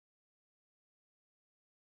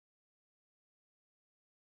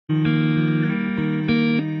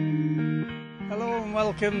Hello and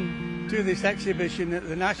welcome to this exhibition at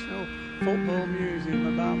the National Football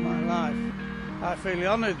Museum about my life. I feel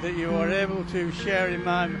honoured that you are able to share in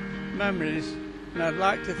my memories, and I'd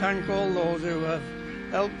like to thank all those who have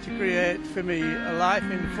helped to create for me a life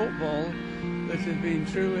in football that has been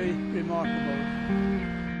truly remarkable.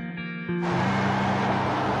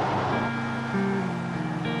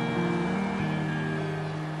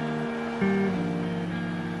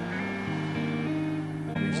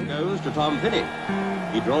 Goes to Tom Finney.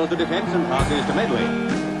 He draws the defence and passes to Medley.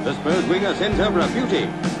 The Spurs winger sends over a beauty.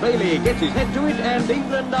 Bailey gets his head to it and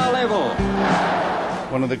England are level.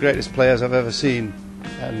 One of the greatest players I've ever seen,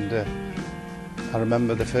 and I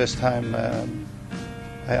remember the first time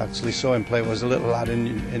I actually saw him play was a little lad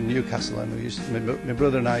in Newcastle, and my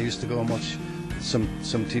brother and I used to go and watch some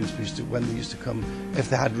teams when they used to come, if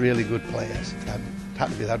they had really good players. It had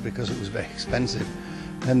to be that because it was very expensive.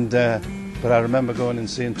 But I remember going and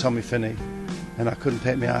seeing Tommy Finney, and I couldn't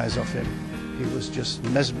take my eyes off him. He was just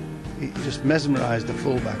mesmerised the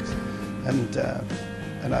fullbacks, and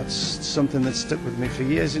that's something that stuck with me for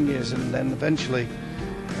years and years. And then eventually,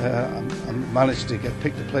 I managed to get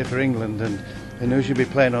picked to play for England, and who should be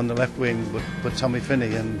playing on the left wing but Tommy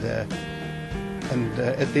Finney. And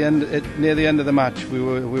at the end, near the end of the match, we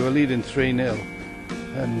were leading 3-0.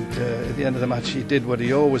 And at the end of the match, he did what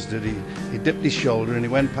he always did. He dipped his shoulder and he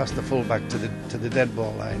went past the fullback to the dead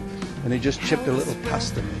ball line, and he just chipped a little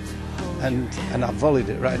pass to me, and I volleyed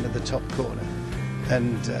it right into the top corner.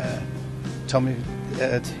 And Tommy,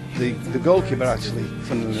 the goalkeeper, actually,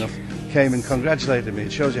 funnily enough, came and congratulated me.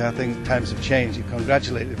 It shows you how times have changed. He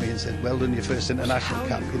congratulated me and said, "Well done, your first international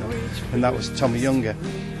cap," you know. And that was Tommy Younger.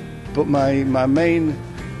 But my main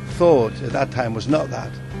thought at that time was not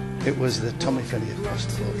that. It was that Tommy Finney had crossed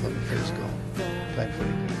the ball for me for his goal, playing for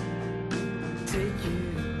England.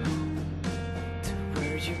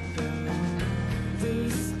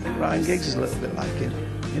 Ryan Giggs is a little bit like him,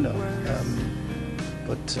 you know,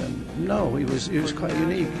 but no, he was quite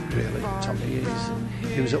unique, really. Tommy,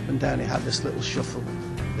 he was up and down. He had this little shuffle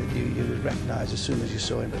that you would recognise as soon as you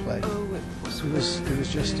saw him play. He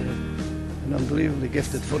was just an unbelievably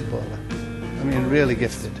gifted footballer. I mean, really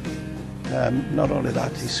gifted. Not only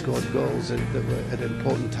that, he scored goals that were at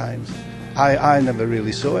important times. I never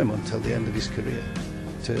really saw him until the end of his career.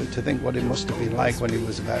 To think what it must have been like when he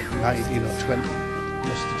was about 19 or 20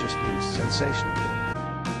 must have just been sensational.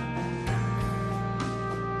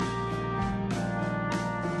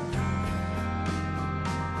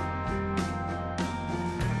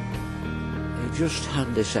 He just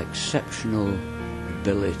had this exceptional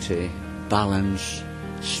ability, balance,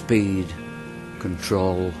 speed,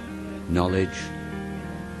 control, knowledge,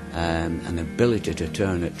 an ability to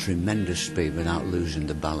turn at tremendous speed without losing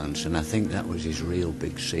the balance, and I think that was his real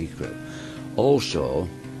big secret. Also,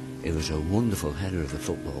 he was a wonderful header of the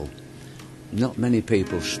football. Not many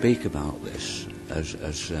people speak about this,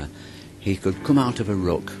 as he could come out of a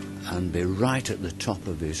ruck and be right at the top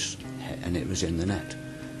of his head, and it was in the net.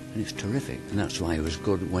 And it's terrific, and that's why he was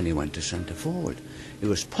good when he went to centre forward. He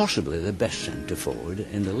was possibly the best centre forward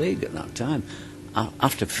in the league at that time,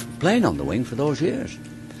 after playing on the wing for those years.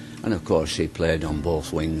 And of course he played on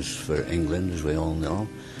both wings for England, as we all know,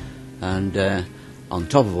 and on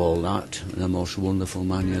top of all that, the most wonderful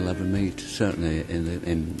man you'll ever meet, certainly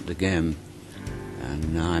in the game.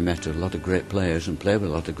 And I met a lot of great players and played with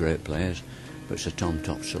a lot of great players, but Sir Tom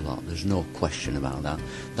tops a lot, there's no question about that.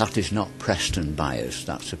 That is not Preston bias,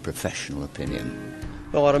 that's a professional opinion.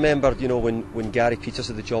 Well, I remember, you know, when Gary Peters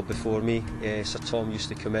had the job before me, Sir Tom used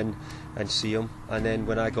to come in and see him, and then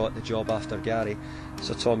when I got the job after Gary,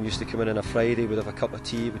 Sir Tom used to come in on a Friday, we'd have a cup of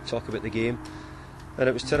tea, we'd talk about the game, and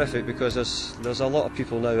it was terrific because there's a lot of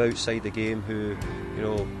people now outside the game who, you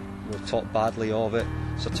know, talk badly of it.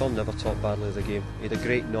 Sir Tom never talked badly of the game. He had a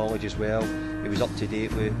great knowledge as well. He was up to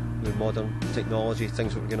date with modern technology,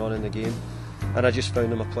 things that were going on in the game. And I just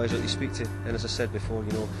found him a pleasure to speak to. And as I said before,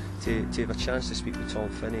 you know, to have a chance to speak with Tom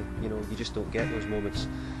Finney, you know, you just don't get those moments.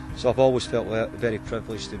 So I've always felt very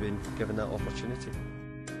privileged to have been given that opportunity.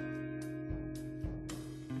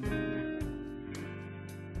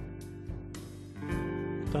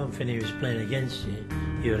 Tom Finney was playing against you,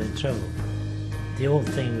 you were in trouble. The whole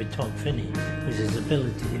thing with Tom Finney was his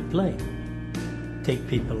ability to play. Take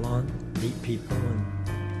people on, beat people, and,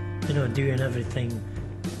 you know, doing everything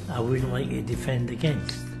I wouldn't like to defend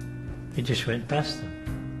against. He just went past them.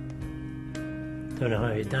 Don't know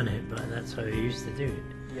how he done it, but that's how he used to do it.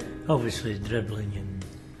 Yeah. Obviously dribbling, and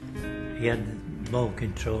he had the ball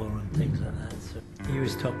control and things like that. So he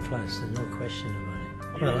was top class, there's no question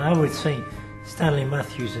about it. Well, I would say Stanley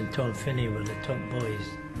Matthews and Tom Finney were the top boys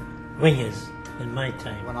wingers in my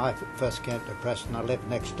time. When I first came to Preston, I lived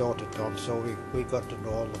next door to Tom, so we got to know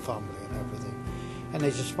all the family and everything. And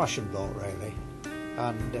he's a smashing bloke, really,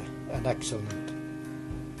 and an excellent,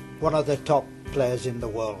 one of the top players in the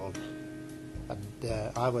world.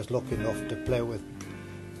 And I was lucky enough to play with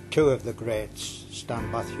two of the greats, Stan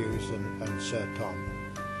Matthews and Sir Tom.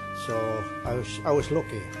 So I was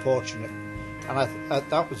lucky, fortunate, and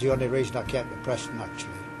that was the only reason I came to Preston,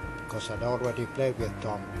 actually, because I'd already played with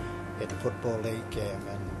Tom in a Football League game,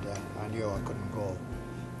 and I knew I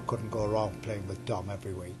couldn't go wrong playing with Tom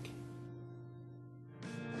every week.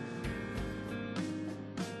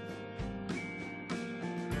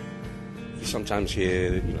 You sometimes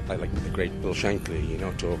hear, like the great Bill Shankly,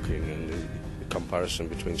 talking, and the comparison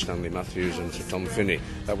between Stanley Matthews and Sir Tom Finney.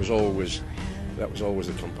 That was always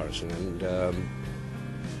the comparison, and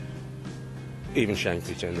even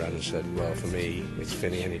Shankly turned around and said, "Well, for me, it's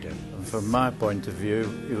Finney any day." And from my point of view,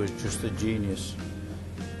 he was just a genius.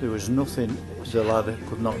 There was nothing the lad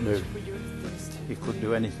could not do. He could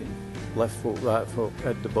do anything. Left foot, right foot,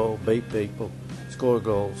 head the ball, beat people, score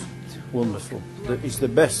goals. Wonderful. He's the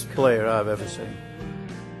best player I've ever seen.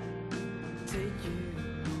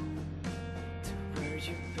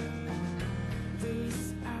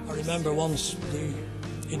 I remember once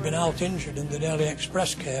he'd been out injured and the Daily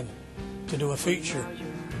Express came to do a feature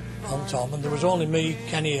on Tom, and there was only me,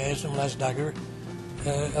 Kenny Hayes and Les Dagger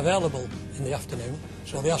available in the afternoon,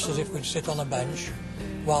 so they asked us if we'd sit on a bench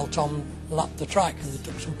while Tom lapped the track, and they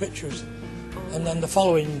took some pictures. And then the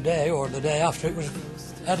following day, or the day after, it was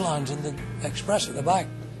headlines in the Express at the back.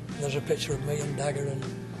 There's a picture of me and Dagger and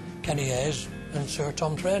Kenny Hayes and Sir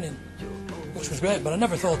Tom training, which was great, but I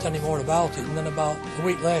never thought any more about it. And then about a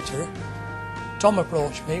week later, Tom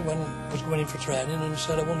approached me when I was going in for training and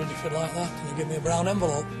said, "I wondered if you'd like that," and he gave me a brown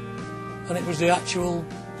envelope, and it was the actual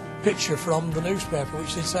picture from the newspaper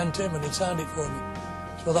which they'd sent him, and he'd signed it for me.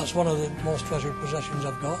 So that's one of the most treasured possessions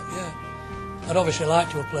I've got, yeah. I'd obviously like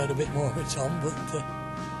to have played a bit more with Tom, but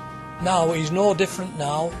now he's no different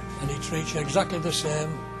now, and he treats you exactly the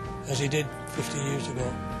same as he did 50 years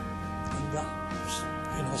ago, and that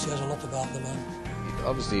says a lot about the man.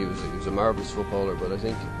 Obviously he was a marvellous footballer, but I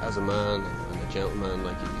think as a man and a gentleman,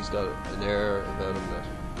 he's got an air about him that,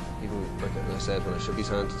 even like I said when I shook his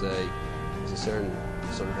hand today, there's a certain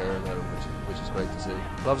sort of air about him which is great to see.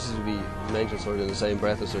 But obviously to be mentioned sort of in the same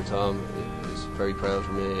breath as Sir Tom is very proud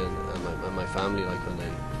for me and my family,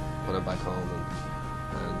 when I'm back home,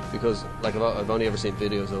 and because I've only ever seen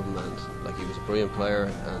videos of him, and he was a brilliant player,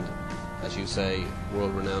 and as you say,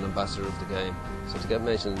 world-renowned ambassador of the game. So to get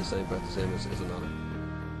mentioned in the same breath as him is an honour.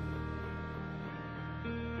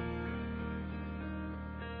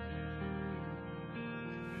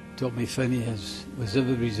 Tommy Finney was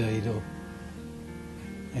everybody's idol,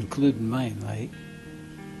 including mine,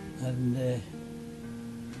 and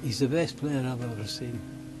he's the best player I've ever seen.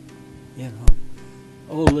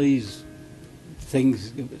 All these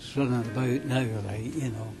things that's running about now,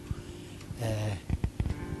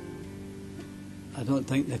 I don't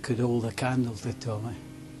think they could hold a candle to Tommy.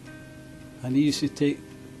 And he used to take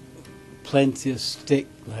plenty of stick,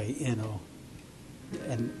 and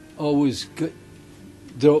always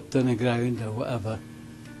dropped on the ground or whatever,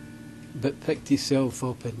 but picked himself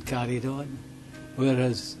up and carried on.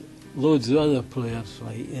 Whereas loads of other players,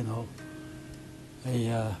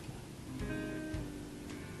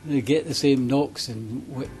 they get the same knocks and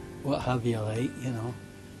what have you,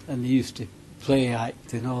 and they used to play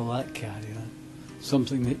act and all that kind of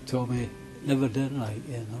something that Tommy never did,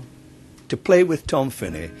 To play with Tom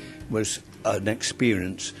Finney was an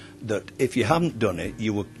experience that if you haven't done it,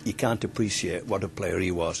 you can't appreciate what a player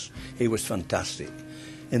he was. He was fantastic.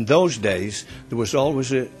 In those days, there was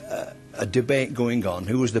always a debate going on,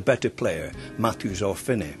 who was the better player, Matthews or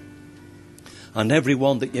Finney. And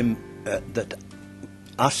everyone that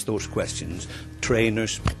asked those questions,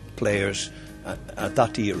 trainers, players at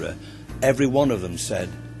that era, every one of them said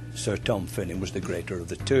Sir Tom Finney was the greater of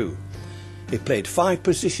the two. He played 5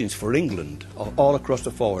 positions for England, all across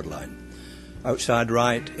the forward line. Outside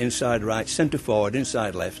right, inside right, centre forward,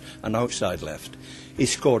 inside left and outside left. He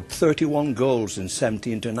scored 31 goals in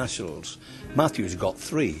 70 internationals. Matthews got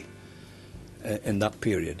 3 in that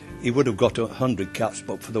period. He would have got 100 caps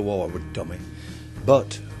but for the war with Tommy.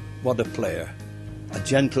 But what a player. A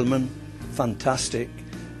gentleman, fantastic.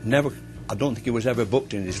 I don't think he was ever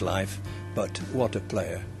booked in his life, but what a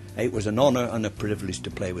player. It was an honour and a privilege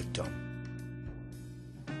to play with Tom.